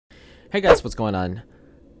Hey guys, what's going on?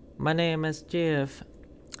 My name is Jeff.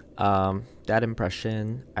 That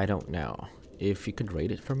impression, I don't know. If you could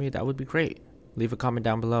rate it for me, that would be great. Leave a comment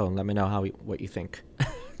down below and let me know what you think.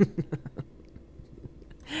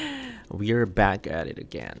 We're back at it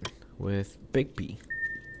again with Big B.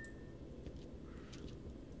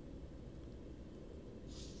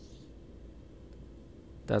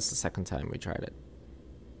 That's the second time we tried it.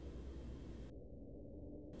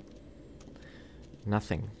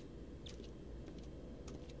 Nothing.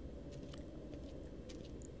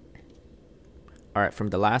 Alright, from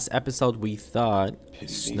the last episode we thought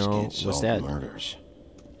Snow was dead. Murders.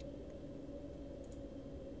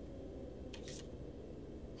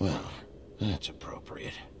 Well, that's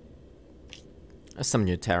appropriate. Some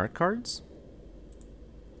new tarot cards?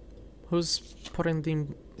 Who's putting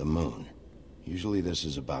the moon. Usually this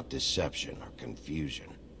is about deception or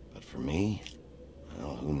confusion. But for me,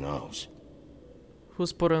 well, who knows?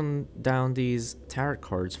 Who's putting down these tarot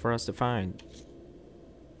cards for us to find?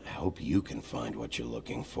 I hope you can find what you're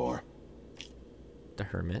looking for. The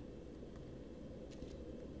Hermit.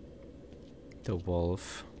 The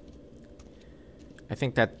Wolf. I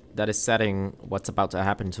think that is setting what's about to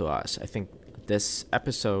happen to us. I think this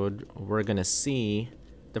episode we're gonna see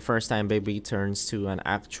the first time Baby turns to an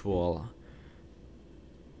actual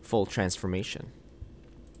full transformation.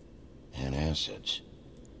 And acids.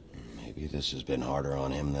 Maybe this has been harder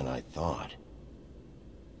on him than I thought.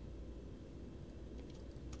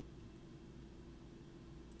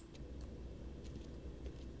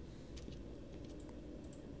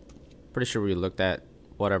 Pretty sure we looked at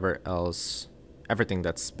whatever else, everything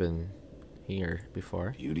that's been here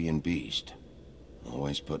before. Beauty and Beast.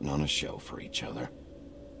 Always putting on a show for each other.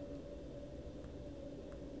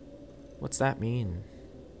 What's that mean?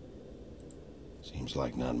 Seems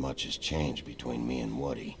like not much has changed between me and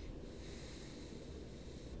Woody.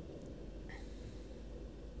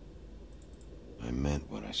 I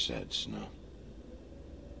meant what I said, Snow.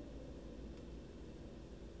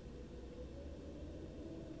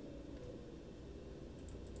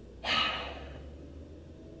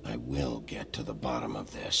 I will get to the bottom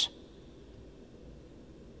of this.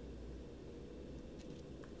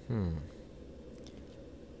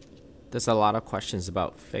 There's a lot of questions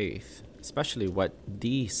about Faith, especially what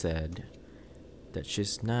Dee said, that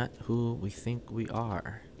she's not who we think we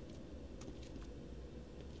are.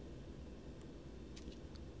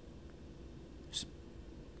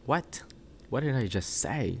 What? What did I just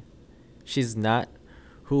say? She's not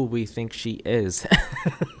who we think she is.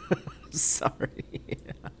 Sorry.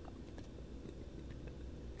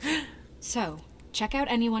 So, check out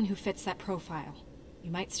anyone who fits that profile.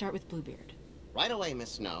 You might start with Bluebeard. Right away,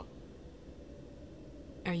 Miss Snow.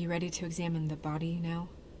 Are you ready to examine the body now?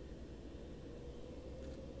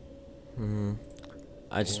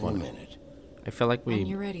 I just want a minute. I feel like When we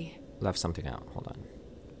you're ready. left something out. Hold on.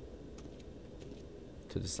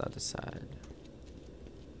 To this other side.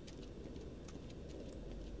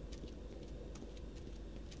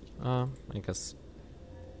 I guess.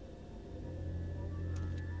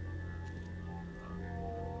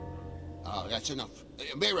 Oh, that's enough.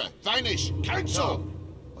 Mirror, vanish, cancel!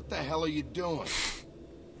 What the hell are you doing?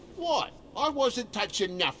 What? I wasn't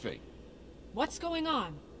touching nothing. What's going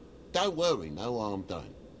on? Don't worry, no harm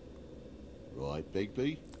done. Right,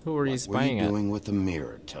 Bigby? Who are you What are spying you at? doing with the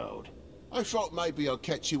mirror, Toad? I thought maybe I'd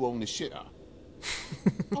catch you on the shitter.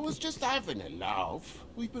 I was just having a laugh.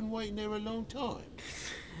 We've been waiting there a long time.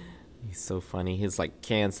 He's so funny. He's like,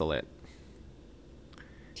 cancel it.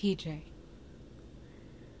 TJ.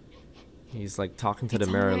 He's like talking to the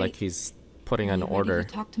It's mirror alright. like he's putting Are an you ready order. to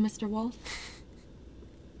talk to Mr. Wolf?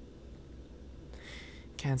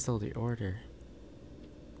 Cancel the order.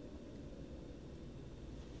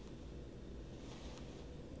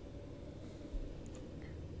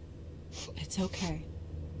 It's okay.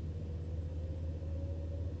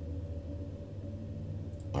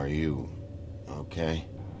 Are you okay?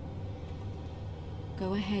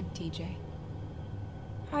 Go ahead, TJ.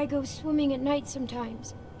 I go swimming at night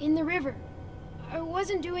sometimes, in the river. I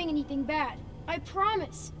wasn't doing anything bad, I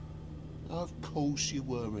promise. Of course you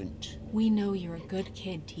weren't. We know you're a good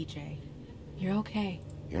kid, TJ. You're okay.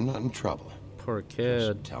 You're not in trouble. Poor Just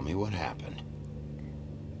kid. tell me what happened.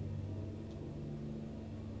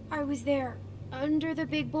 I was there, under the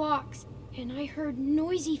big blocks, and I heard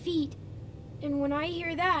noisy feet. And when I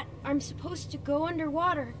hear that, I'm supposed to go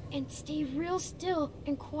underwater and stay real still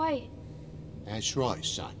and quiet. That's right,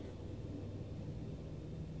 son.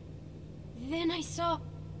 Then I saw...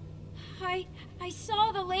 I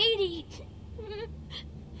saw the lady.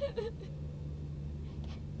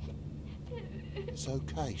 It's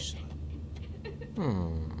okay, son.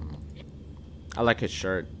 I like his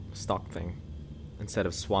shirt. Stock thing. Instead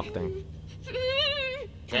of swamp thing.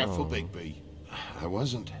 Careful, Bigby. I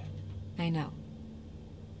wasn't. I know.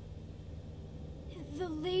 The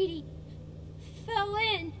lady fell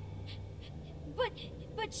in.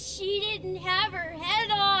 But she didn't have her head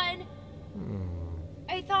on.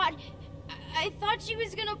 I thought she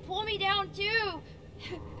was gonna pull me down too.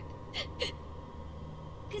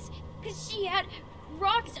 Cause she had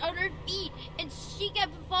rocks on her feet and she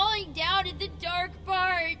kept falling down in the dark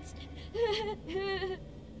parts.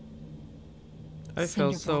 I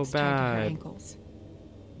feel so Cinderbox tied to her bad. ankles.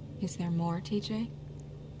 Is there more, TJ?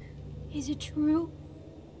 Is it true?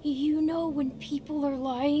 You know when people are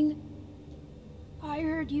lying? I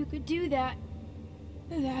heard you could do that.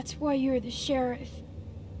 That's why you're the sheriff.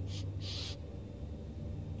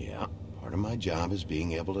 Yeah, part of my job is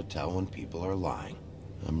being able to tell when people are lying.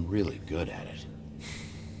 I'm really good at it.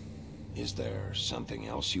 Is there something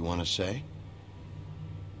else you want to say?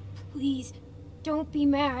 Please, don't be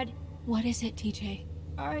mad. What is it, TJ?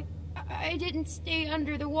 I didn't stay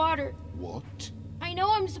under the water. What? I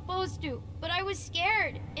know I'm supposed to, but I was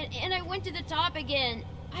scared, and I went to the top again.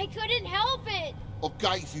 I couldn't help it. I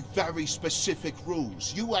gave you very specific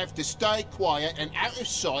rules. You have to stay quiet and out of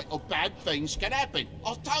sight or bad things can happen.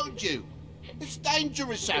 I told you. It's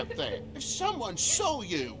dangerous out there. If someone saw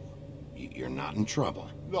you. You're not in trouble.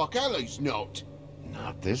 Like Ellie's not.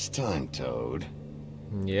 Not this time, Toad.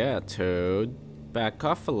 Yeah, Toad. Back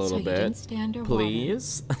off a little So you bit. didn't stay underwater?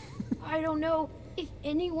 Please. I don't know if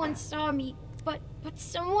anyone saw me, but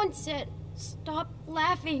someone said, "Stop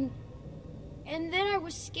laughing." And then I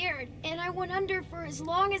was scared, and I went under for as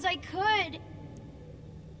long as I could.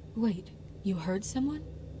 Wait, you heard someone?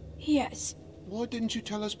 Yes, Why didn't you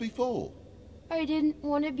tell us before? I didn't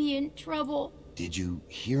want to be in trouble. Did you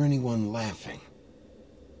hear anyone laughing?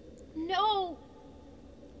 No,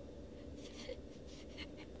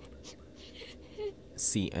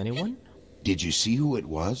 See anyone? Did you see who it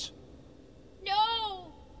was?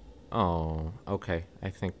 no. Oh, okay. I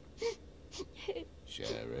think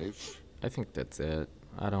Sheriff. that's it.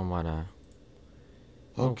 I don't wanna.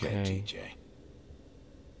 Okay, Okay. TJ.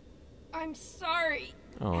 I'm sorry.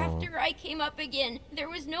 Oh. After I came up again, there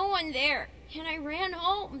was no one there, and I ran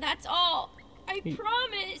home, that's all. I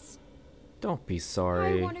promise. Don't be I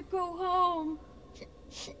sorry. want to go home.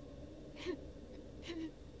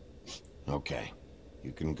 Okay,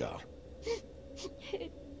 you can go.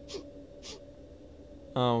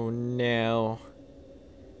 Oh no.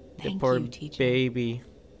 The Thank poor you, TJ. baby.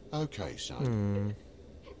 Okay, son.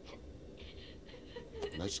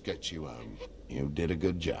 Let's get you home. You did a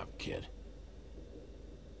good job, kid.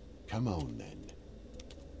 Come on, then.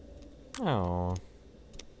 Oh.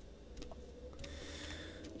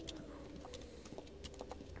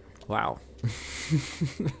 Wow.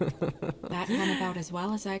 That went about as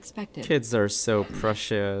well as I expected. Kids are so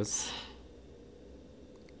precious.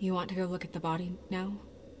 You want to go look at the body now?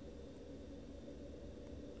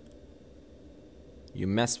 You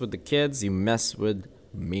mess with the kids, you mess with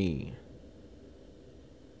me.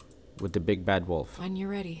 With the big bad wolf. When you're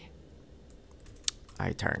ready.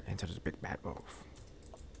 I turn into the big bad wolf.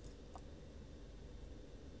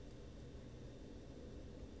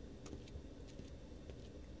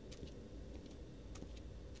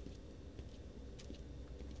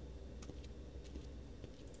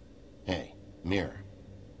 Hey, Mirror.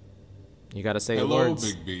 You gotta say the Hello,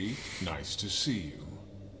 words. Big B. Nice to see you.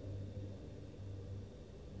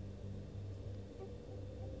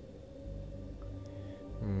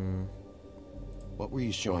 What were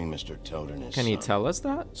you showing Mr. Toad and his Can he son? tell us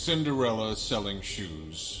that? Cinderella selling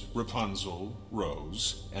shoes, Rapunzel,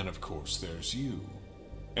 Rose, and of course there's you.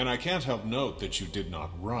 And I can't help note that you did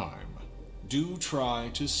not rhyme. Do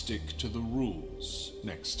try to stick to the rules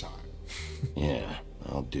next time. Yeah,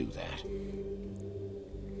 I'll do that.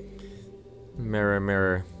 Mirror,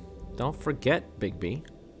 mirror. Don't forget, Big B.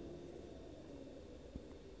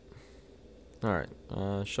 Alright,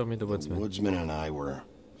 show me the The woodsman. woodsman and I were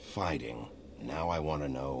fighting. Now I want to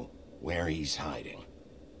know where he's hiding.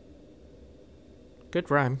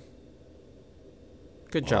 Good rhyme.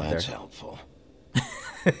 Good Well, job that's there. helpful.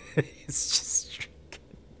 It's just drinking.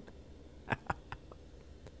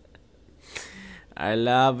 I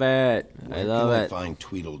love it. I Where love can I it. find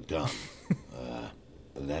Tweedledum?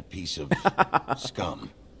 That piece of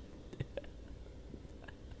scum.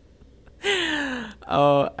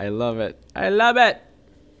 Oh, I love it. I love it.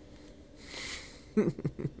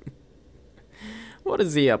 What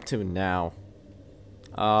is he up to now?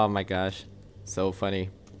 Oh my gosh. So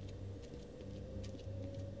funny.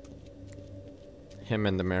 Him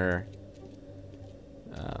in the mirror.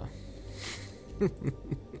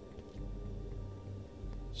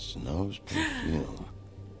 Snow's perfume.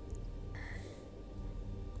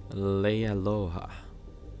 Aloha.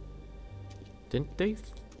 Didn't they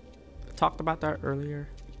talked about that earlier?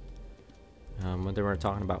 When they were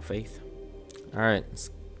talking about faith. Alright, let's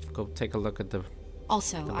go take a look at the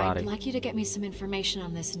Also, body. I'd like you to get me some information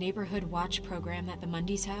on this neighborhood watch program that the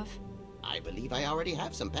Mundys have. I believe I already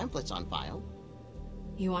have some pamphlets on file.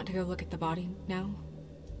 You want to go look at the body now?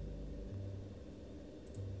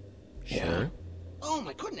 Sure. Oh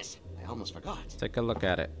my goodness, I almost forgot. Take a look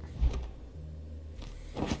at it.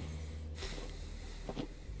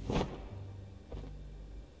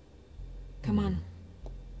 Come on.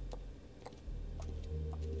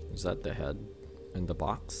 Is that the head in the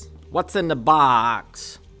box? What's in the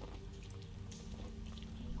box?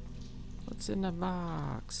 What's in the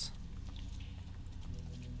box?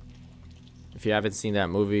 If you haven't seen that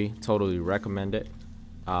movie, totally recommend it.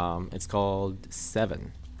 It's called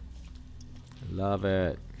Seven. I love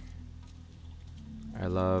it. I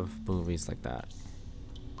love movies like that.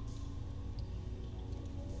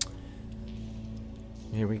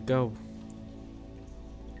 Here we go.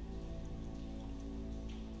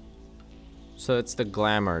 So it's the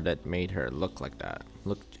glamour that made her look like that.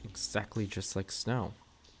 Looked exactly just like Snow.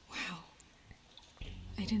 Wow.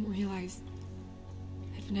 I didn't realize...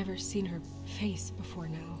 I've never seen her face before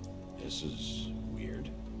now. This is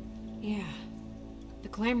weird. Yeah. The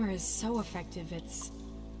glamour is so effective, it's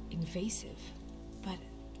invasive. But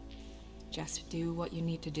just do what you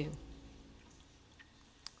need to do.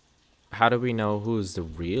 How do we know who's the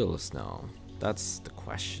real Snow? That's the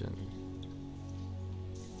question.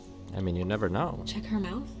 I mean, you never know. Check her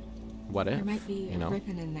mouth. What if? There might be you a know?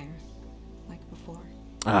 ribbon in there, like before.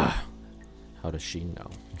 Ah, how does she know?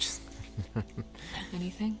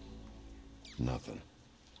 Anything? Nothing.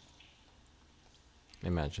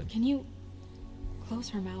 Imagine. Can you close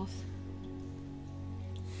her mouth?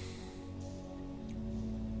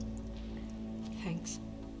 Thanks.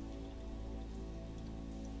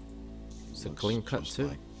 It's a Looks clean cut just too.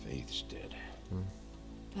 like Faith's did.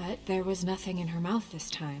 But there was nothing in her mouth this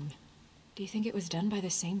time. Do you think it was done by the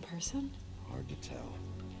same person? Hard to tell.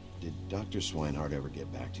 Did Dr. Swinehart ever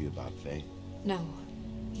get back to you about Faith? No.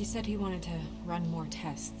 He said he wanted to run more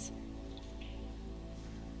tests.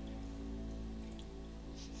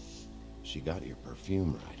 She got your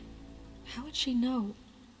perfume right. How would she know?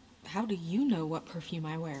 How do you know what perfume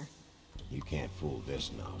I wear? You can't fool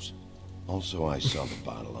this nose. Also, I saw the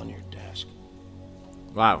bottle on your desk.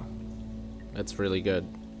 Wow, that's really good.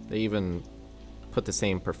 They even put the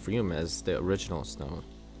same perfume as the original Snow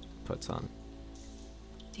puts on.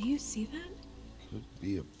 Do you see that? Could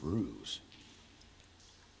be a bruise.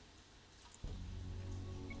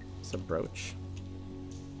 It's a brooch.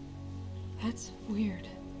 That's weird.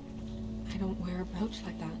 I don't wear a brooch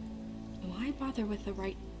like that. Why bother with the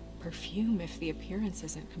right perfume if the appearance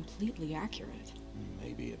isn't completely accurate?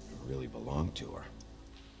 Maybe it really belonged to her.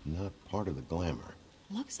 Not part of the glamour.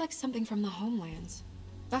 Looks like something from the homelands.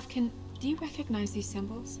 Buffkin, do you recognize these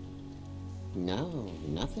symbols? No,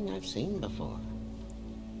 nothing I've seen before.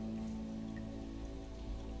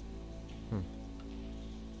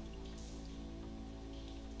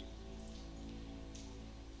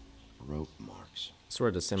 Rope marks. So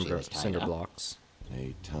are the She cinder, was tied cinder up? blocks.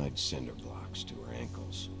 They tied cinder blocks to her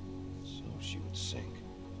ankles, so she would sink.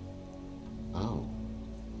 Oh,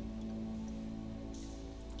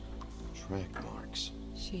 Track marks.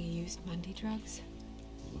 She used Mundy drugs?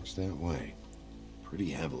 Looks that way. Pretty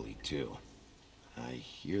heavily, too. I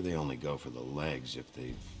hear they only go for the legs if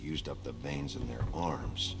they've used up the veins in their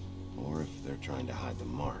arms, or if they're trying to hide the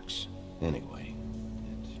marks. Anyway,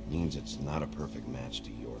 it means it's not a perfect match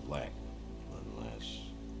to your leg, unless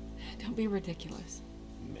Don't be ridiculous.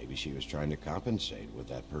 maybe she was trying to compensate with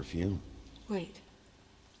that perfume. Wait.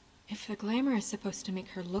 If the glamour is supposed to make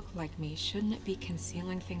her look like me, shouldn't it be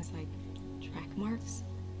concealing things like track marks?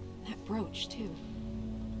 That brooch, too.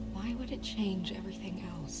 Why would it change everything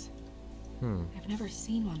else? I've never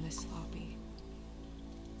seen one this sloppy.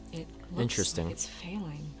 It looks Interesting. like it's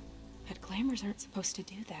failing. But glamours aren't supposed to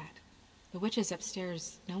do that. The witches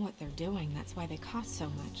upstairs know what they're doing, that's why they cost so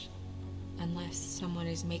much. Unless someone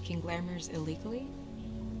is making glamours illegally?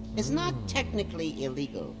 it's not technically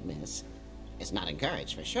illegal, miss. It's not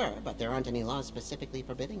encouraged for sure, but there aren't any laws specifically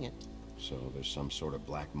forbidding it. So there's some sort of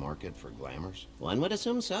black market for glamours? One would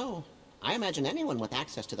assume so. I imagine anyone with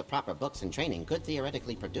access to the proper books and training could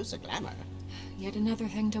theoretically produce a glamour. Yet another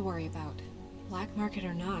thing to worry about. Black market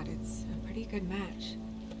or not, it's a pretty good match.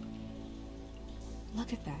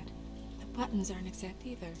 Look at that. The buttons aren't exact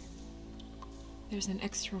either. There's an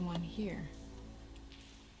extra one here.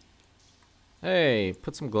 Hey,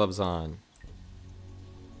 put some gloves on.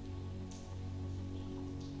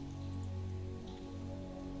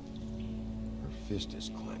 fist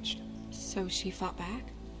is clenched. So she fought back?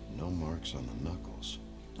 No marks on the knuckles.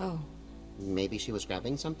 Oh, Maybe she was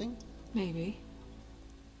grabbing something? maybe.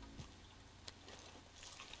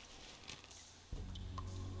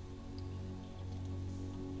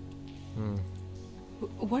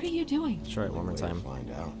 What are you doing? Let's try it one more Only way to time.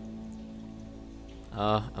 Find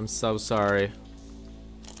out. I'm so sorry.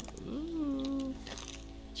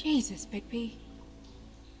 Jesus, Bigby.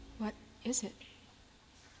 What is it?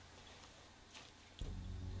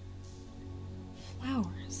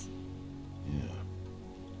 Flowers. Yeah.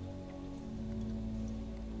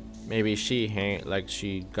 Maybe she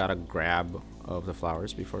she got a grab of the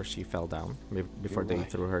flowers before she fell down. Before You're they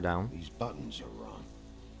right. threw her down. These buttons are wrong.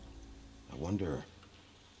 I wonder.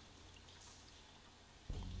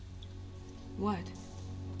 What?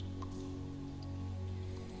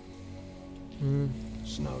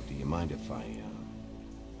 Snow, do you mind if I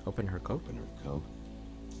Open her coat. open her coat?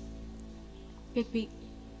 Bigby,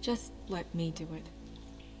 just let me do it.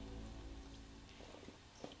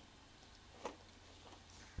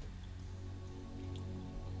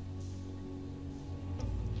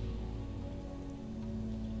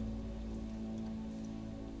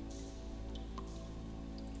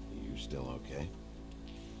 You still okay?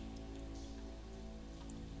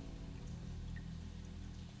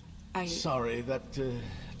 Sorry, that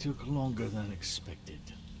took longer than expected.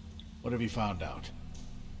 What have you found out?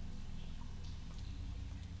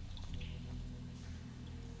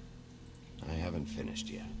 I haven't finished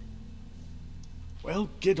yet. Well,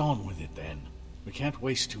 get on with it then. We can't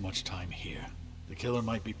waste too much time here. The killer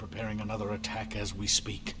might be preparing another attack as we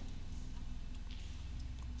speak.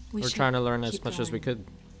 We're should trying to learn as keep much as we going. could.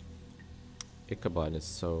 Ichabod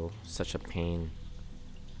is such a pain.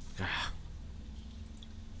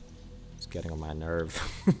 It's getting on my nerve.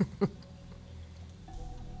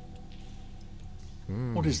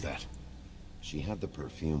 What is that? She had the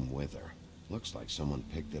perfume with her. Looks like someone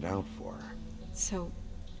picked it out for her. So,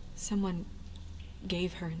 someone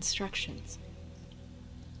gave her instructions.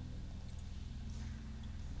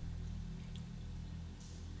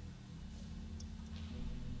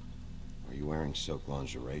 Are you wearing silk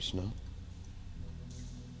lingerie, Snow?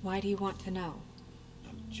 Why do you want to know?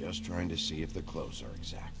 I'm just trying to see if the clothes are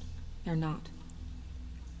exact. They're not.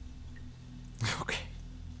 Okay.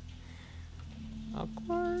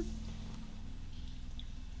 Awkward.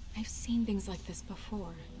 I've seen things like this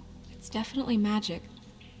before. It's definitely magic,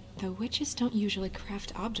 though witches don't usually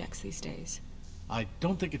craft objects these days. I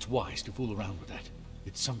don't think it's wise to fool around with that.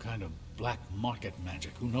 It's some kind of black market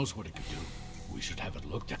magic. Who knows what it could do? We should have it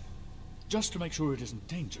looked at. Just to make sure it isn't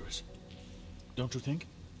dangerous. Don't you think?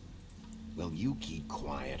 Will you keep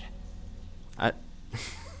quiet?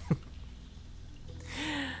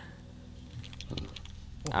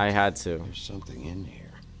 I had to. There's something in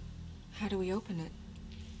here. How do we open it?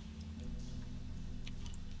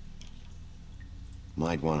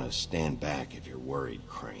 Might want to stand back if you're worried,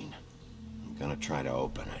 Crane. I'm gonna try to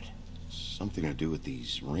open it. Something to do with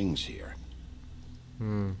these rings here.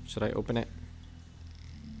 Should I open it?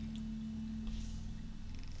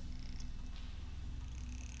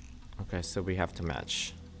 Okay, so we have to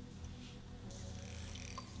match.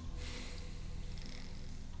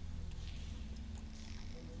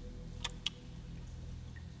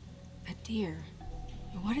 A deer.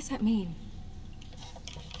 What does that mean?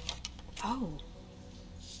 Oh.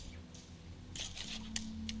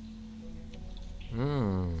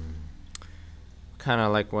 Kind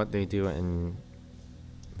of like what they do in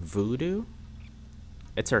voodoo.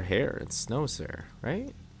 It's her hair. It's Snow's hair,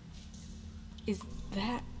 right? Is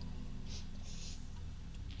that...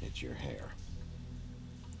 It's your hair.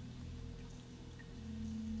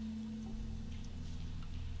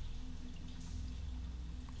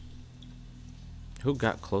 Who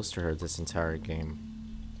got close to her this entire game?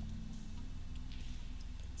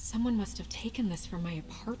 Someone must have taken this from my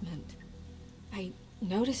apartment. I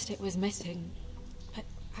noticed it was missing, but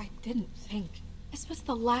I didn't think. This was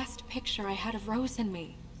the last picture I had of Rose and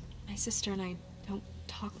me. My sister and I don't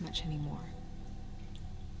talk much anymore.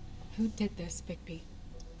 Who did this, Bigby?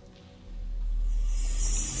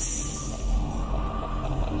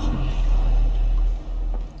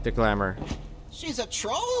 The glamour. She's a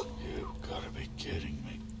troll? You gotta be kidding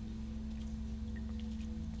me.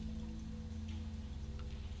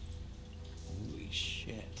 Holy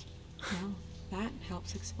shit. Well, that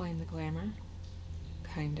helps explain the glamour.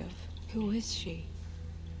 Kind of. Who is she?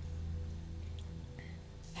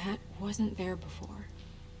 That wasn't there before.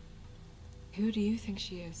 Who do you think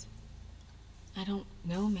she is? I don't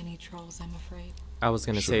know many trolls, I'm afraid. I was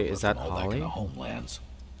gonna say, Should've is left that them all back in Holly? the homelands.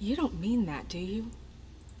 You don't mean that, do you?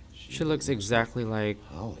 She looks exactly like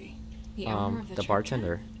Holly. The owner of the the church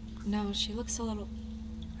bartender. No, she looks a little...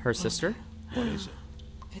 Her sister? What is it?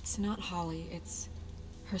 It's not Holly, it's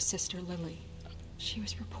her sister Lily. She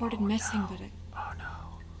was reported missing, but Oh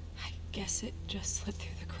no. I guess it just slipped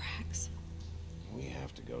through the cracks. We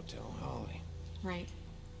have to go tell Holly. Right.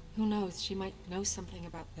 Who knows, she might know something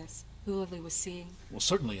about this. Who Lily was seeing. Well,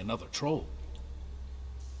 certainly another troll.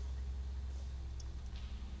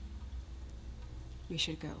 We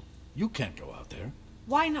should go. You can't go out there.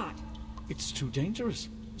 Why not? It's too dangerous.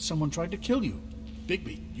 Someone tried to kill you.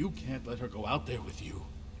 Bigby, you can't let her go out there with you.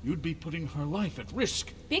 You'd be putting her life at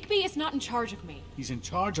risk. Bigby is not in charge of me. He's in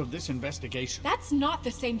charge of this investigation. That's not the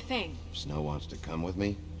same thing. If Snow wants to come with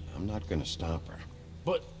me, I'm not gonna stop her.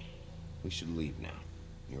 But We should leave now.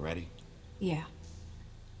 You ready? Yeah.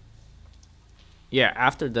 Yeah,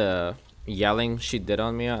 after the yelling she did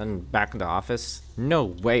on me back in the office, no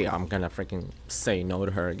way I'm gonna freaking say no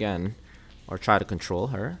to her again. Or try to control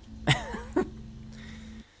her.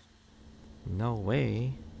 No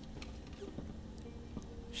way.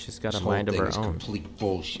 She's got This a whole mind of thing her is own. complete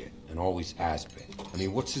bullshit, and always has been. I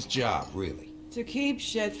mean, what's his job, really? To keep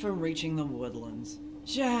shit from reaching the woodlands.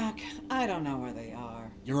 Jack, I don't know where they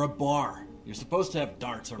are. You're a bar. You're supposed to have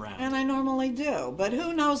darts around. And I normally do, but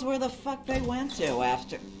who knows where the fuck they went to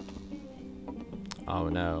after... Oh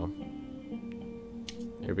no.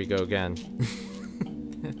 Here we go again.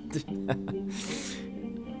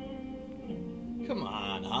 Come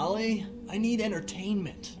on, Holly. I need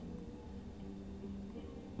entertainment.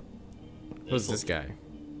 Who's this guy?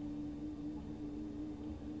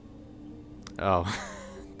 Oh.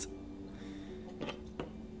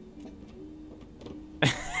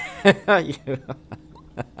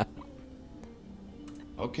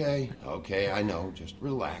 Okay, I know. Just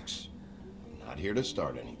relax. I'm not here to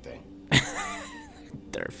start anything.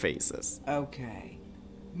 Their faces. Okay.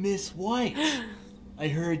 Miss White. I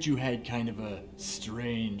heard you had kind of a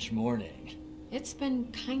strange morning. It's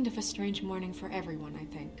been kind of a strange morning for everyone, I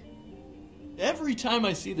think. Every time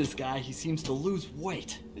I see this guy, he seems to lose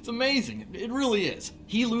weight. It's amazing. It really is.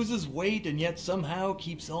 He loses weight and yet somehow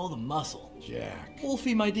keeps all the muscle. Jack.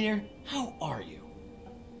 Wolfie, my dear, how are you?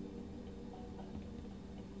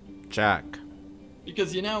 Jack.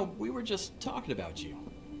 Because, you know, we were just talking about you.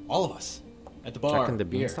 All of us. At the bar. Jack and the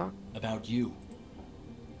here, Beanstalk? about you.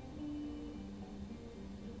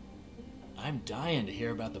 I'm dying to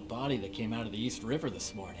hear about the body that came out of the East River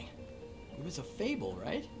this morning. It was a fable,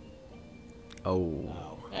 right? Oh.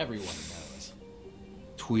 Oh, everyone knows.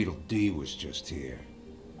 Tweedledee was just here.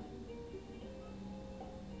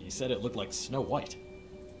 He said it looked like Snow White.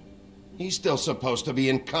 He's still supposed to be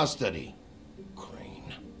in custody.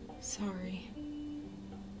 Crane. Sorry.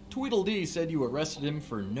 Tweedledee said you arrested him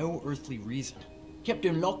for no earthly reason. Kept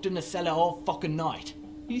him locked in the cellar all fucking night.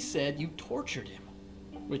 He said you tortured him.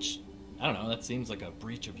 Which, I don't know, that seems like a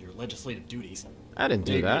breach of your legislative duties. I didn't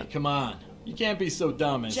do Bigby, that. Come on. You can't be so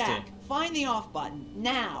dumb as Jack, to... find the off button,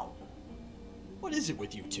 now! What is it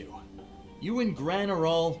with you two? You and Gran are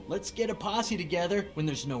all, let's get a posse together when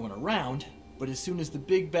there's no one around, but as soon as the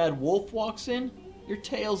big bad wolf walks in, your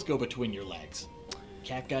tails go between your legs.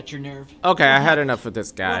 Cat got your nerve? Okay, I had enough of this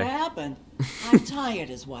What guy. happened? I'm tired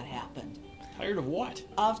is what happened. Tired of what?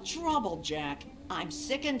 Of trouble, Jack. I'm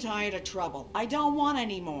sick and tired of trouble. I don't want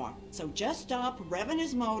any more. So just stop revving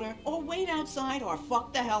his motor, or wait outside, or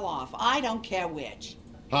fuck the hell off. I don't care which.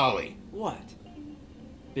 Holly. What?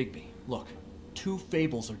 Bigby, look. 2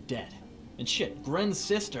 fables are dead. And shit, Gren's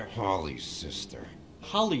sister, Holly's sister.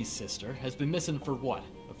 Holly's sister, has been missing for what?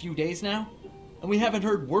 A few days now? And we haven't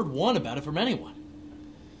heard word one about it from anyone.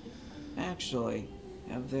 Actually,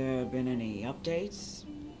 have there been any updates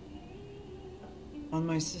on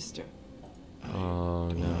my sister? I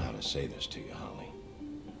don't know how to say this to you, Holly.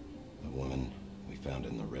 The woman we found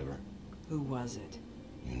in the river, Who was it?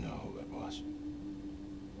 you know who it was.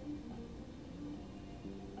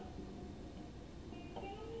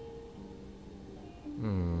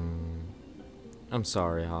 I'm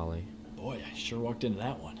sorry, Holly. Boy, I sure walked into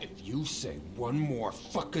that one. If you say one more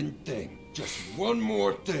fucking thing, just one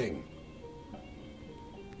more thing.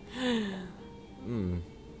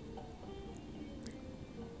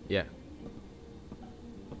 Yeah.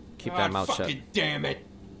 Keep that mouth shut. Fucking damn it!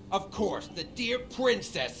 Of course, the dear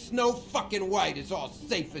princess, Snow fucking White, is all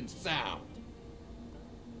safe and sound.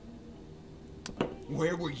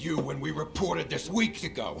 Where were you when we reported this weeks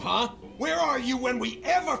ago, huh? Where are you when we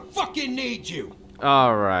ever fucking need you?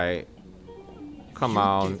 Alright. Come You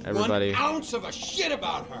on, give everybody. 1 ounce of a shit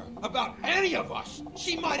about her, about any of us.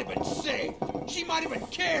 She might have been saved. She might have been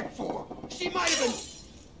cared for. She might have been...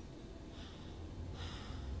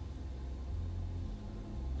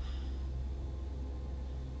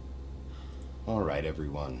 All right,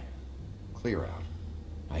 everyone. Clear out.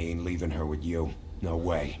 I ain't leaving her with you. No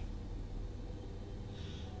way.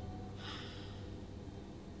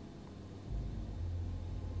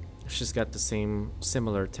 She's got the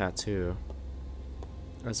similar tattoo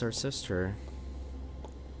as her sister.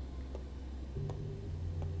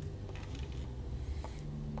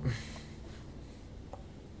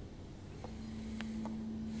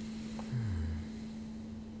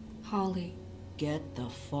 Holly, Get the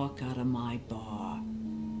fuck out of my bar.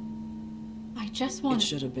 I just It want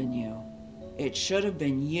should have been you. It should have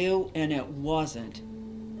been you, and it wasn't.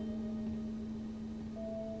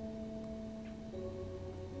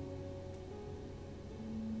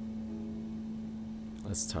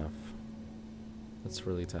 That's tough. That's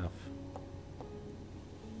really tough.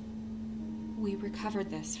 We recovered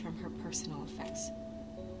this from her personal effects.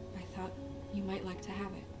 I thought you might like to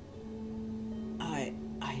have it.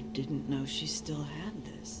 I didn't know she still had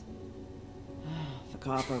this. The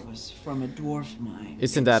copper was from a dwarf mine.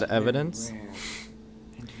 Isn't It's that very evidence? rare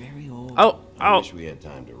and very old. Oh, I oh, wish we had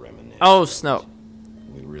time to reminisce. oh, but Snow.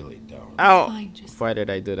 We really don't. Oh, Fine, just why did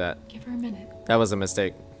I do that? give her a minute. That was a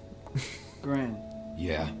mistake. Gren,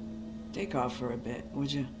 Yeah? take off for a bit,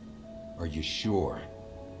 would you? Are you sure?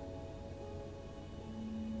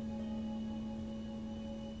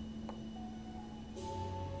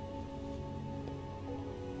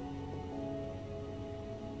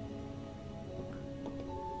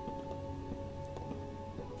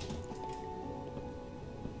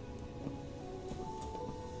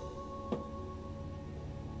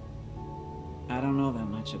 I don't know that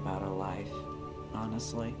much about her life.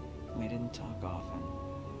 Honestly, we didn't talk often.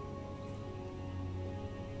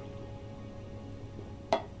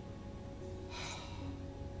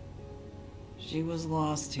 She was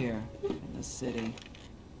lost here in the city.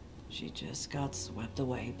 She just got swept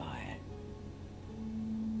away by it.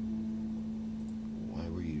 Why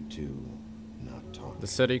were you two not talking? The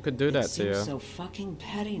city could do It that to seems you. so fucking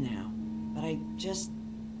petty now, but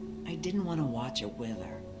I didn't want to watch it with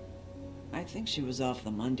her. I think she was off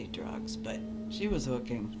the Monday drugs, but she was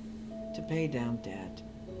hooking to pay down debt.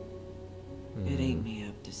 It ate me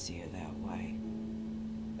up to see her that way.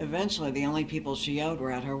 Eventually, the only people she owed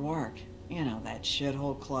were at her work. You know, that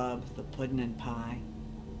shithole club, the Puddin' and Pie.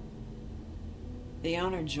 The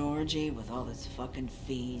owner, Georgie, with all his fucking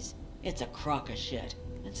fees. It's a crock of shit.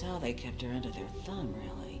 That's how they kept her under their thumb,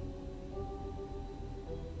 really.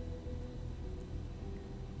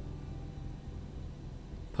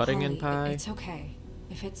 Pudding and Holly, pie. It's okay.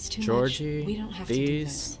 If it's too Georgie, much, we don't have to do these.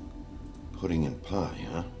 this. Pudding and pie,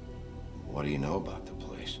 huh? What do you know about the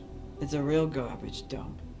place? It's a real garbage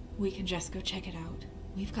dump. We can just go check it out.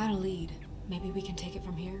 We've got a lead. Maybe we can take it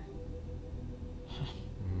from here.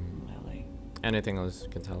 Lily. Anything else you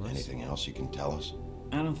can tell us? Anything else you can tell us?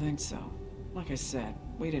 I don't think so. Like I said,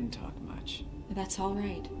 we didn't talk much. That's all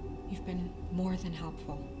right. You've been more than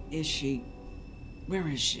helpful. Is she... Where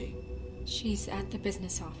is she? She's at the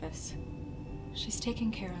business office. She's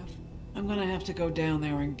taken care of. I'm gonna have to go down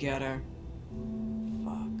there and get her.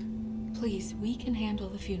 Fuck. Please, we can handle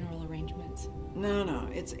the funeral arrangements. No,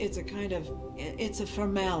 it's a kind of... It's a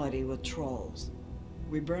formality with trolls.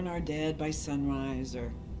 We burn our dead by sunrise,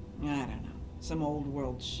 or... I don't know. Some old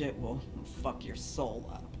world shit will fuck your soul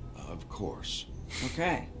up. Of course.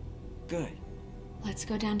 Okay. Good. Let's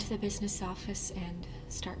go down to the business office and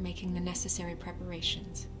start making the necessary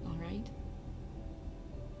preparations, all right?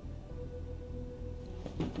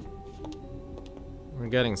 We're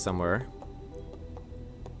getting somewhere.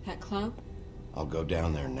 That club? I'll go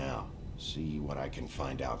down there now. See what I can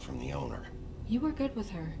find out from the owner. You were good with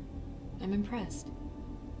her. I'm impressed.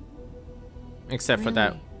 Except for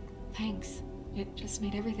that. Really. Thanks. It just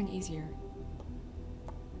made everything easier.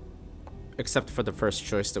 Except for the first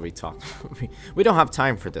choice that we talked. We don't have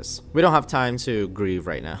time for this. We don't have time to grieve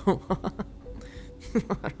right now.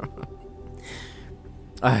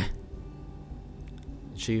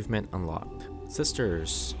 Achievement unlocked.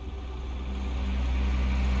 Sisters.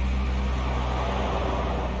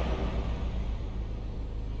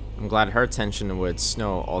 I'm glad her tension with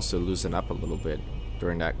Snow also loosened up a little bit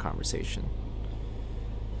during that conversation.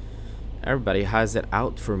 Everybody has it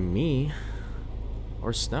out for me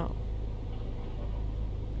or Snow.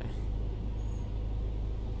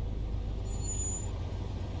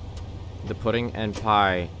 The pudding and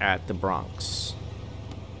pie at the Bronx.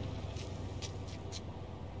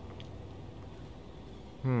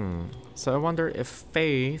 So I wonder if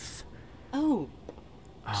Faith... Oh,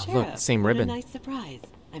 look, Sheriff, same what ribbon. a nice surprise.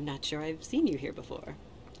 I'm not sure I've seen you here before.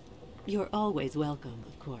 You're always welcome,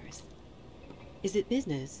 of course. Is it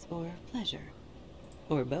business or pleasure?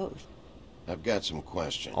 Or both? I've got some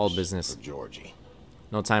questions. All business. For Georgie.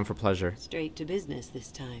 No time for pleasure. Straight to business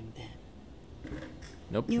this time, then.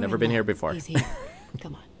 Nope, You're never in been here luck. before. He's here.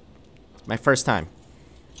 Come on. My first time.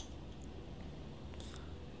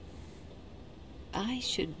 I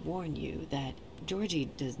should warn you that Georgie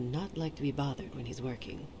does not like to be bothered when he's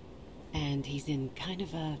working. And he's in kind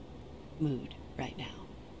of a mood right now.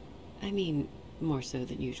 I mean, more so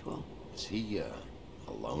than usual. Is he,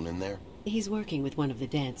 alone in there? He's working with one of the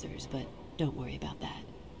dancers, but don't worry about that.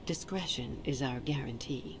 Discretion is our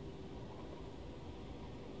guarantee.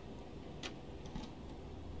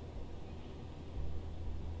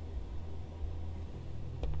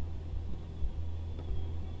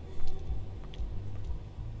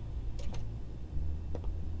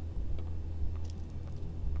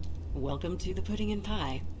 Welcome to the Pudding and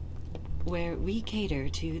Pie, where we cater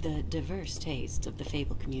to the diverse tastes of the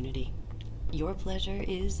Fable community. Your pleasure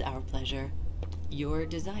is our pleasure. Your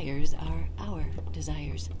desires are our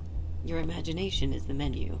desires. Your imagination is the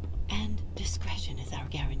menu, and discretion is our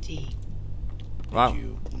guarantee. Wow. Did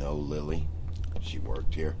you know Lily? She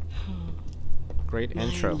worked here? Great My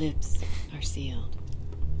intro. lips are sealed.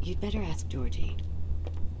 You'd better ask Georgie.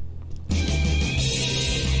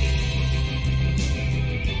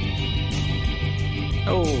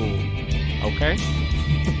 Oh, okay.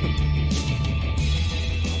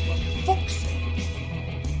 Fuck's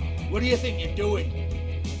sake! What do you think you're doing?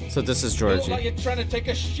 So this is You look Georgie. like you're trying to take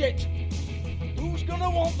a shit. Who's gonna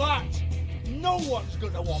want that? No one's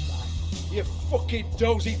gonna want that. You fucking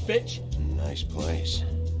dozy bitch. Nice place.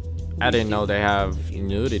 I didn't know they have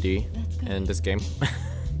nudity in this game.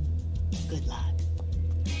 Good luck.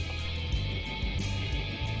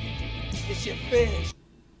 It's your face.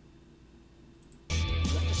 You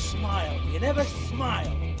have to smile. You never smile.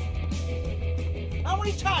 How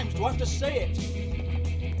many times do I have to say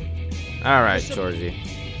it? All right, Georgie.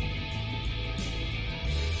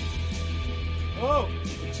 Oh,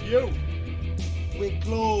 it's you. We're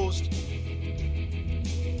closed.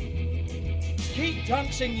 Keep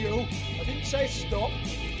dancing, you. I didn't say stop.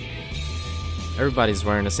 Everybody's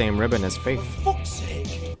wearing the same ribbon as Faith. For fuck's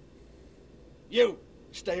sake. You,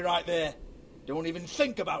 stay right there. Don't even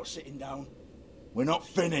think about sitting down. We're not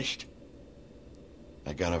finished.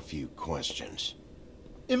 I got a few questions.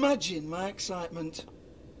 Imagine my excitement.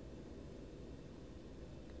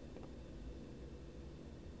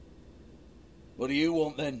 What do you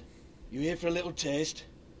want then? You here for a little taste?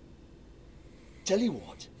 Tell you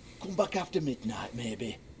what, come back after midnight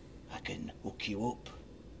maybe. I can hook you up.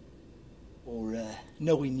 Or,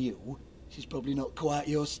 knowing you, she's probably not quite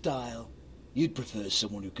your style. You'd prefer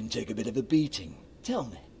someone who can take a bit of a beating. Tell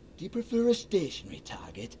me, do you prefer a stationary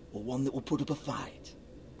target or one that will put up a fight?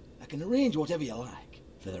 I can arrange whatever you like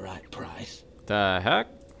for the right price. The heck?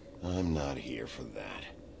 I'm not here for that.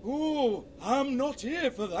 Oh, I'm not here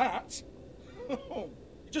for that. You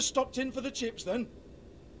just stopped in for the chips then?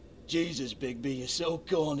 Jesus, Bigby, you're so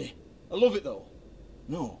corny. I love it though.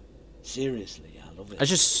 No, seriously, I love it. I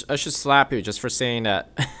should slap you just for saying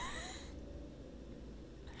that.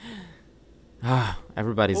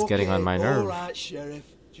 Everybody's getting on my nerve. Alright, Sheriff.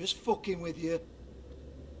 Just fucking with you.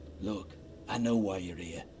 Look, I know why you're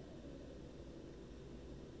here.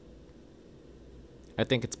 I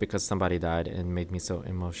think it's because somebody died and made me so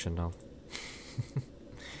emotional.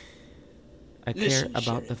 I Listen, care about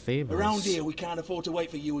Sheriff, the Fables. around here we can't afford to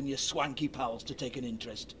wait for you and your swanky pals to take an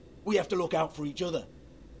interest. We have to look out for each other.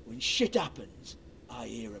 When shit happens, I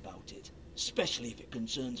hear about it. Especially if it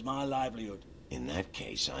concerns my livelihood. In that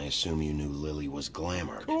case, I assume you knew Lily was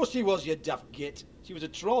glamored. Of course she was, you daft git. She was a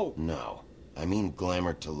troll. No. I mean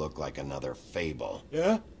glamored to look like another Fable.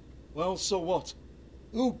 Yeah? Well, so what?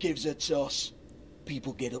 Who gives a toss?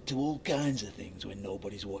 People get up to all kinds of things when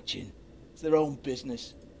nobody's watching. It's their own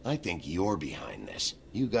business. I think you're behind this.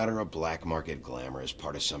 You got her a black market glamour as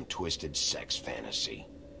part of some twisted sex fantasy.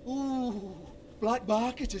 Ooh, black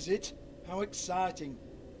market is it? How exciting.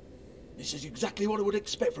 This is exactly what I would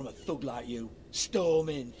expect from a thug like you. Storm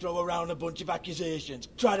in, throw around a bunch of accusations,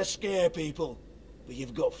 try to scare people. But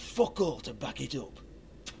you've got fuck all to back it up.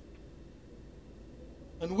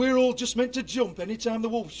 And we're all just meant to jump any time the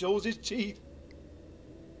wolf shows his teeth.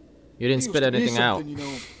 You didn't He spit used to be anything out. something, you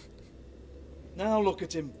know. Now look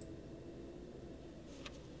at him.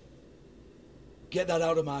 Get that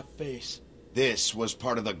out of my face. This was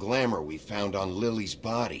part of the glamour we found on Lily's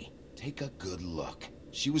body. Take a good look.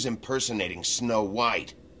 She was impersonating Snow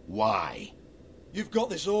White. Why? You've got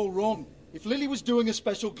this all wrong. If Lily was doing a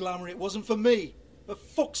special glamour, it wasn't for me. For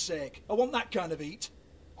fuck's sake, I want that kind of eat.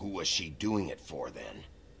 Who was she doing it for then?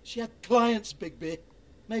 She had clients, Bigby.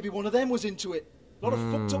 Maybe one of them was into it. A lot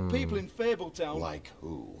of fucked up people in Fabletown. Like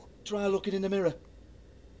who? Try looking in the mirror.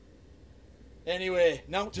 Anyway,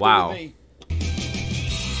 now to Wow. do with me.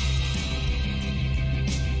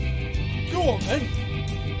 Go on, then.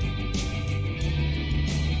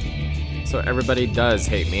 So everybody does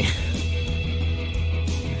hate me.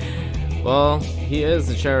 Well, he is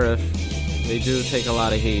the sheriff. They do take a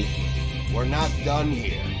lot of heat. We're not done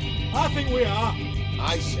here. I think we are.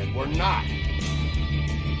 I said we're not.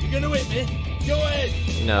 You're gonna hit me? Go ahead.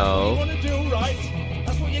 No. That's what you wanna do, right?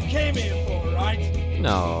 That's what you came here for, right? That's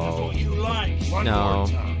No. what you like. One No. more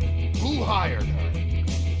time. Who hired her?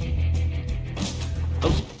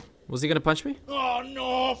 Oh, was he gonna punch me? Oh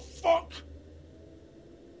no, fuck!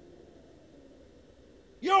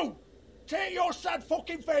 You! Take your sad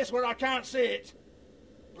fucking face where I can't see it!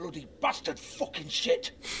 Bloody bastard fucking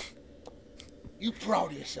shit! You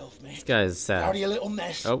proud of yourself, mate? This guy is Proud of sad. your little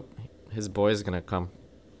mess? Oh, his boy's gonna come.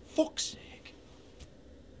 Fuck's sake.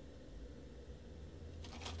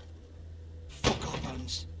 Fuck off,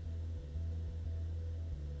 Hans.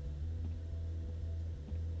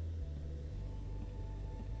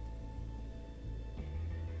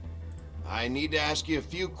 I need to ask you a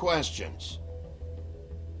few questions.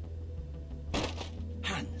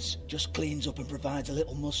 Hans just cleans up and provides a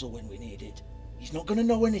little muscle when we need it. He's not gonna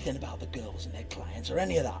know anything about the girls and their clients or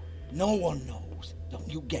any of that. No one knows. Don't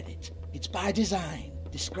you get it? It's by design.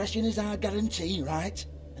 Discretion is our guarantee, right?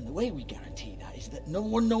 And the way we guarantee that is that no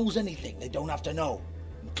one knows anything they don't have to know,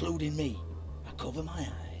 including me. I cover my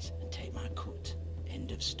eyes and take my cut.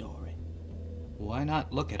 End of story. Why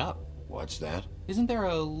not look it up? What's that? Isn't there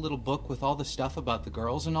a little book with all the stuff about the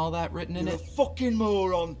girls and all that written in You're it? a fucking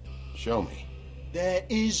moron. Show me. There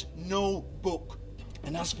is no book.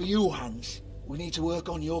 And as for you, Hans, we need to work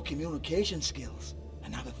on your communication skills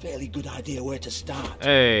and have a fairly good idea where to start.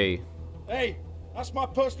 Hey. Hey, that's my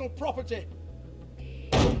personal property.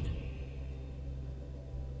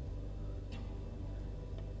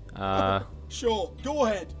 Sure, go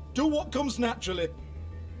ahead. Do what comes naturally.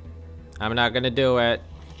 I'm not gonna do it.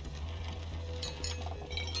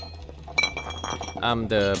 I'm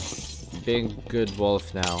the big good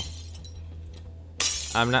wolf now.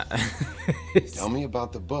 I'm not. Tell me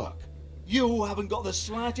about the book. You haven't got the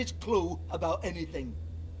slightest clue about anything.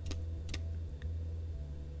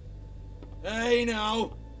 Hey,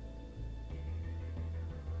 now.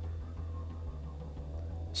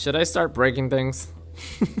 Should I start breaking things?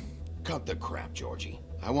 Cut the crap, Georgie.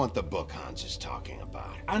 I want the book Hans is talking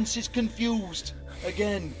about. Hans is confused.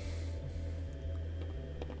 Again.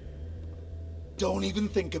 Don't even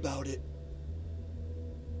think about it.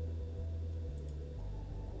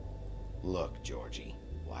 Look, Georgie,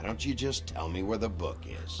 why don't you just tell me where the book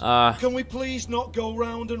is? Can we please not go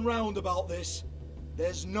round and round about this?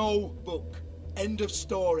 There's no book. End of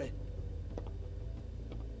story.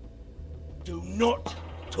 Do not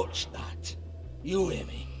touch that. You hear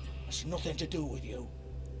me? It's nothing to do with you.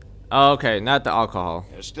 Oh, okay, not the alcohol.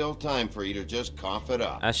 There's still time for you to just cough it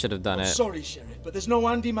up. I should have done I'm it. sorry, Sheriff, but there's no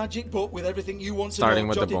handy magic book with everything you want Starting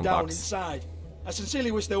to know with the jotted down boombox. inside. I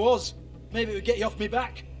sincerely wish there was. Maybe it would get you off me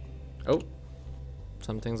back. Oh,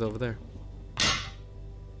 something's over there.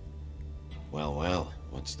 Well, well,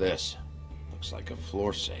 what's this? Looks like a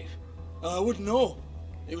floor safe. I wouldn't know.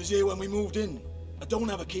 It was here when we moved in. I don't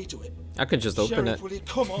have a key to it. I could just open Sheriff, it. will you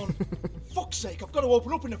come on? Fuck's sake, I've got to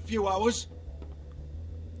open up in a few hours.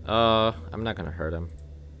 I'm not gonna hurt him.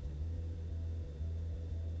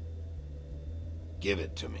 Give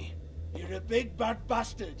it to me. You're a big bad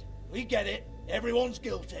bastard. We get it. Everyone's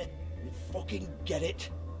guilty. We fucking get it.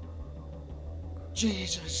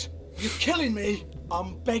 Jesus, you're killing me.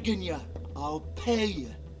 I'm begging you. I'll pay you.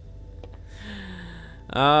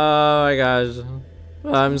 Oh my gosh.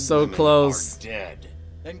 I'm so Women close. are dead.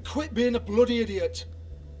 Then quit being a bloody idiot.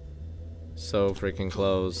 So freaking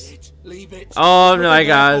close. Leave it. Oh Nothing my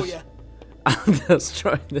there for gosh. ya. I'll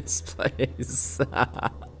destroy this place.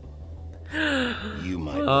 You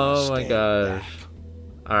might Oh wanna my stay gosh.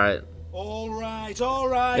 back. Alright. All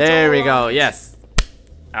right. There all we go. right. Yes.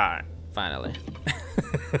 Alright. Finally.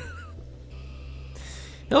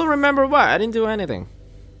 He'll remember what? I didn't do anything.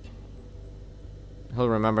 He'll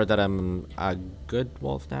remember that I'm a good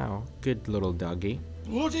wolf now. Good little doggy.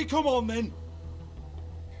 Bloody come on then.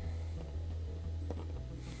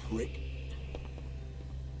 Prick.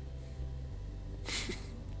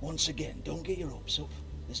 Once again, don't get your hopes up.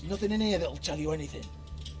 There's nothing in here that'll tell you anything.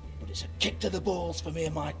 But it's a kick to the balls for me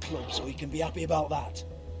and my club, so he can be happy about that.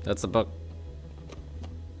 That's the book.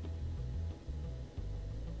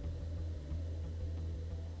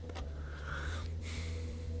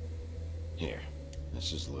 Here,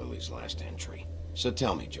 this is Lily's last entry. So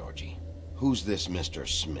tell me, Georgie, who's this Mr.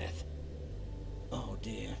 Smith? Oh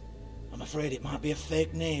dear. I'm afraid it might be a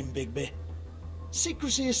fake name, Bigby.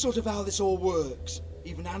 Secrecy is sort of how this all works.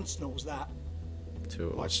 Even Ants knows that.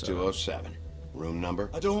 What's 207? Room number?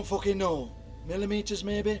 I don't fucking know. Millimeters,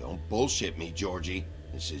 maybe? Don't bullshit me, Georgie.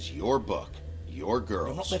 This is your book. Your girls.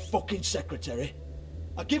 You're not their fucking secretary.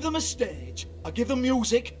 I give them a stage. I give them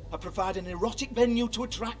music. I provide an erotic venue to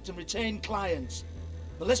attract and retain clients.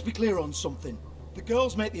 But let's be clear on something. The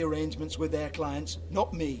girls make the arrangements with their clients,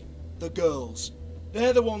 not me. The girls.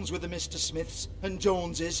 They're the ones with the Mr. Smiths and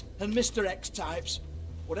Joneses and Mr. X types.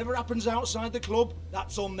 Whatever happens outside the club,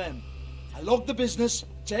 that's on them. I log the business,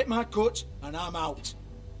 take my cut, and I'm out.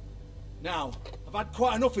 Now, I've had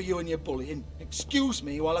quite enough of you and your bullying. Excuse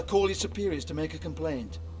me while I call your superiors to make a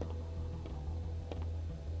complaint.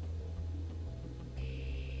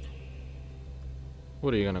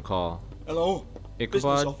 What are you gonna call? Hello? Ichabod?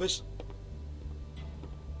 Business office?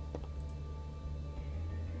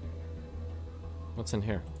 What's in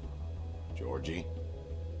here? Georgie?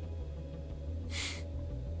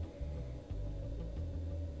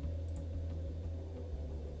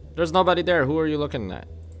 There's nobody there. Who are you looking at,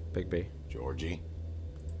 Bigby? Georgie?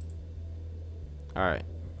 Alright.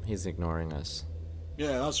 He's ignoring us.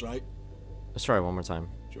 Yeah, that's right. Let's try it one more time.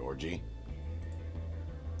 Georgie?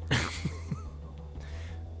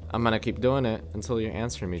 I'm gonna keep doing it until you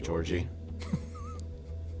answer me, Georgie.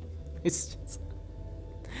 It's just...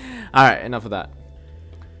 Alright, enough of that.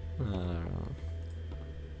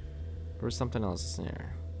 There's something else in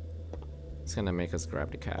here. It's gonna make us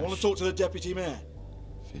grab the cash. I want to talk to the deputy mayor.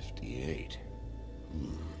 58.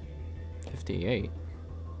 58?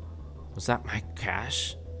 Was that my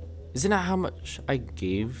cash? Isn't that how much I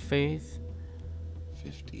gave Faith?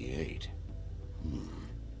 58.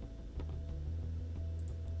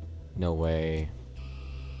 No way.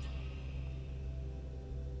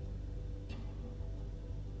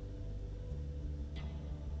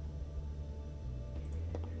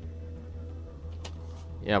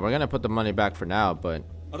 Yeah, we're gonna put the money back for now, but...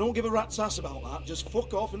 I don't give a rat's ass about that. Just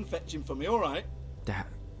fuck off and fetch him for me, alright? That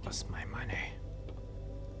was my money.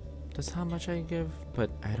 That's how much I give, but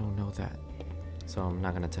I don't know that. So I'm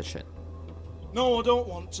not gonna touch it. No, I don't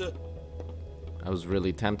want to. I was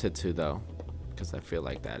really tempted to, though. Because I feel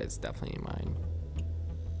like that is definitely mine.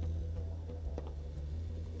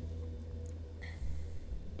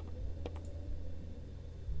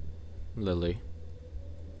 Lily.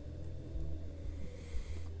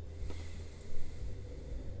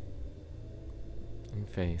 And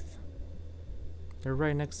Faith. They're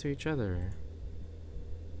right next to each other.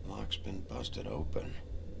 Lock's been busted open.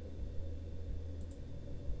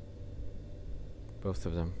 Both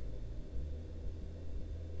of them.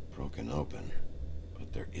 Broken open.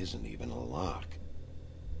 But there isn't even a lock.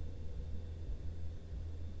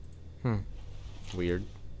 Weird.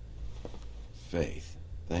 Faith,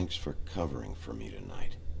 thanks for covering for me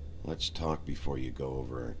tonight. Let's talk before you go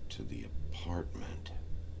over to the apartment.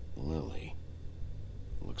 Lily.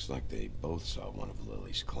 Looks like they both saw one of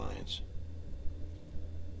Lily's clients.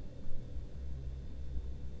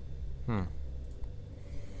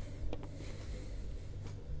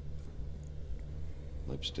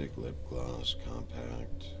 Lipstick, lip gloss,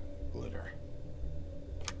 compact, glitter.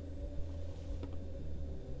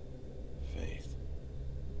 Faith.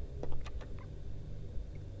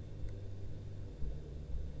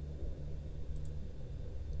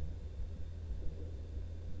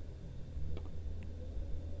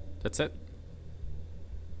 That's it?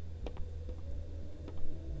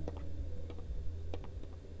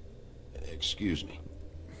 Excuse me.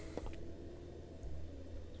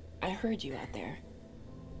 I heard you out there.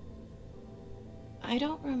 I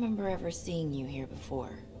don't remember ever seeing you here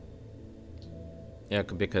before. Yeah,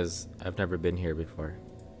 because I've never been here before.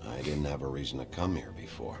 I didn't have a reason to come here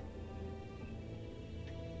before.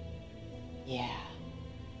 Yeah.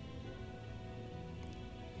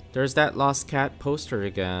 There's that lost cat poster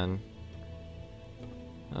again.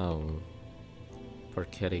 Oh. Poor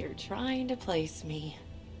kitty. You're trying to place me.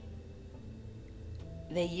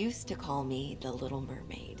 They used to call me the Little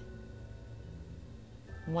Mermaid.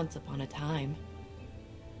 Once upon a time.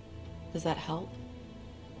 Does that help?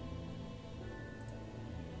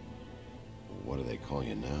 What do they call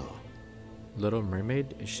you now? Little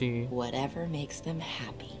Mermaid? Is she... Whatever makes them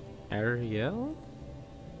happy. Ariel?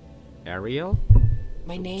 Ariel?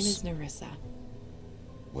 My name is Nerissa.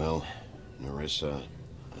 Well, Nerissa,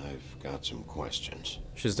 I've got some questions.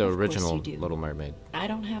 She's the Of course original you do. Little Mermaid. I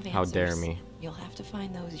don't have answers. How dare me. You'll have to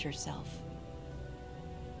find those yourself.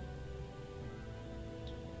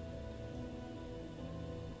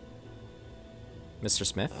 Mr.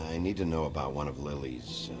 Smith? I need to know about one of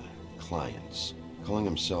Lily's clients. Calling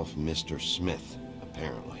himself Mr. Smith,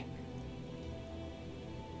 apparently.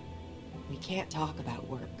 We can't talk about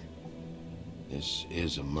work. This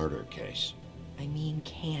is a murder case. I mean,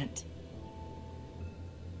 can't.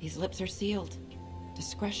 These lips are sealed.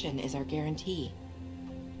 Discretion is our guarantee.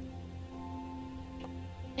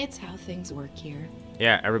 It's how things work here.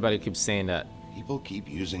 Yeah, everybody keeps saying that. People keep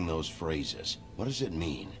using those phrases. What does it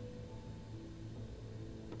mean?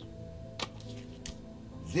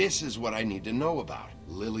 This is what I need to know about.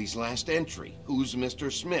 Lily's last entry. Who's Mr.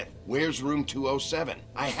 Smith? Where's room 207?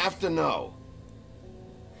 I have to know.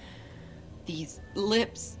 These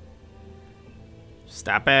lips.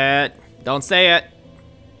 Stop it. Don't say it.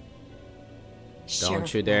 Don't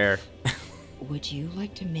Sheriff you dare. Would you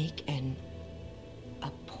like to make an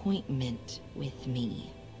appointment with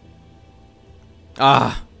me?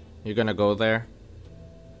 Ah, you're gonna go there?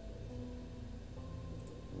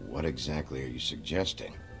 What exactly are you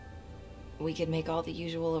suggesting? We could make all the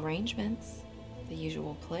usual arrangements. The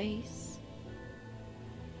usual place.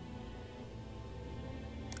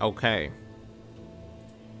 Okay.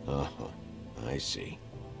 Uh-huh. I see.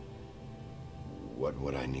 What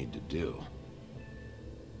would I need to do?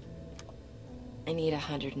 I need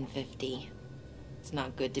 150. It's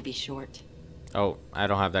not good to be short. Oh, I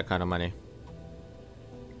don't have that kind of money.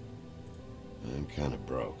 I'm kind of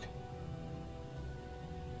broke.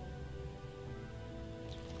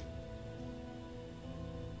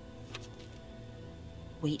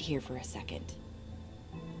 Wait here for a second.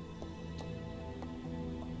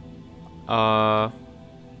 I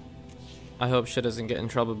hope she doesn't get in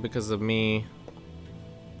trouble because of me.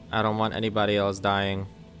 I don't want anybody else dying.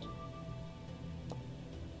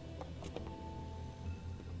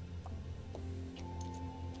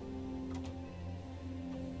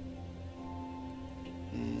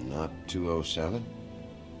 Not 207?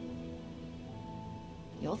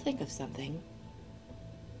 You'll think of something.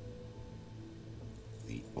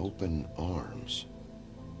 The open arms.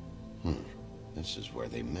 This is where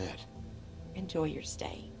they met. Enjoy your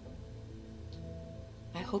stay.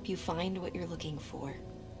 I hope you find what you're looking for.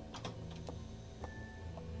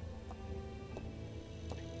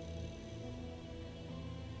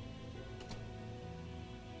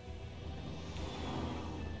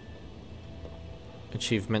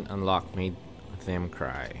 Achievement unlocked, made them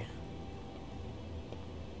cry.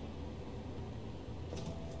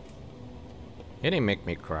 It didn't make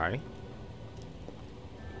me cry.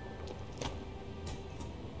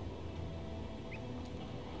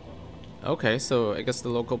 Okay, so I guess the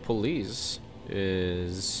local police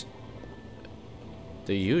is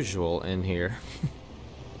the usual in here.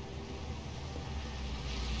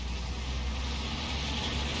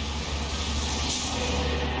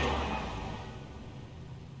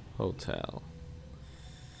 Hotel.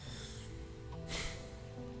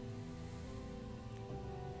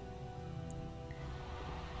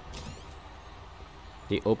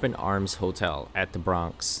 The Open Arms Hotel at the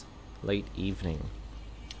Bronx. Late evening.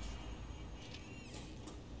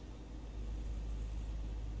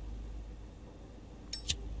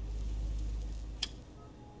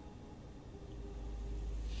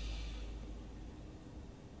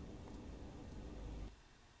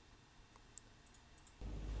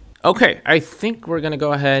 Okay, I think we're gonna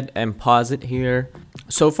go ahead and pause it here.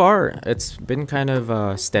 So far, it's been kind of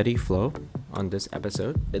a steady flow on this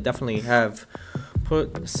episode. They definitely have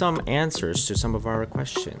put some answers to some of our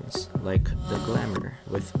questions, like the glamour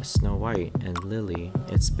with Snow White and Lily.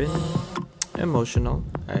 It's been emotional,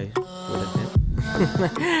 I would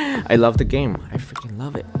admit. I love the game. I freaking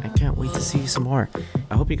love it. I can't wait to see some more.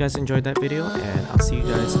 I hope you guys enjoyed that video, and I'll see you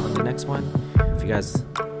guys on the next one. If you guys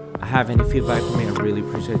have any feedback for me, I really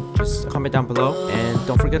appreciate it. Just comment down below, and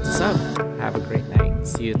don't forget to sub. Have a great night.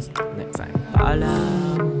 See you next time.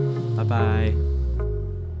 Bye bye.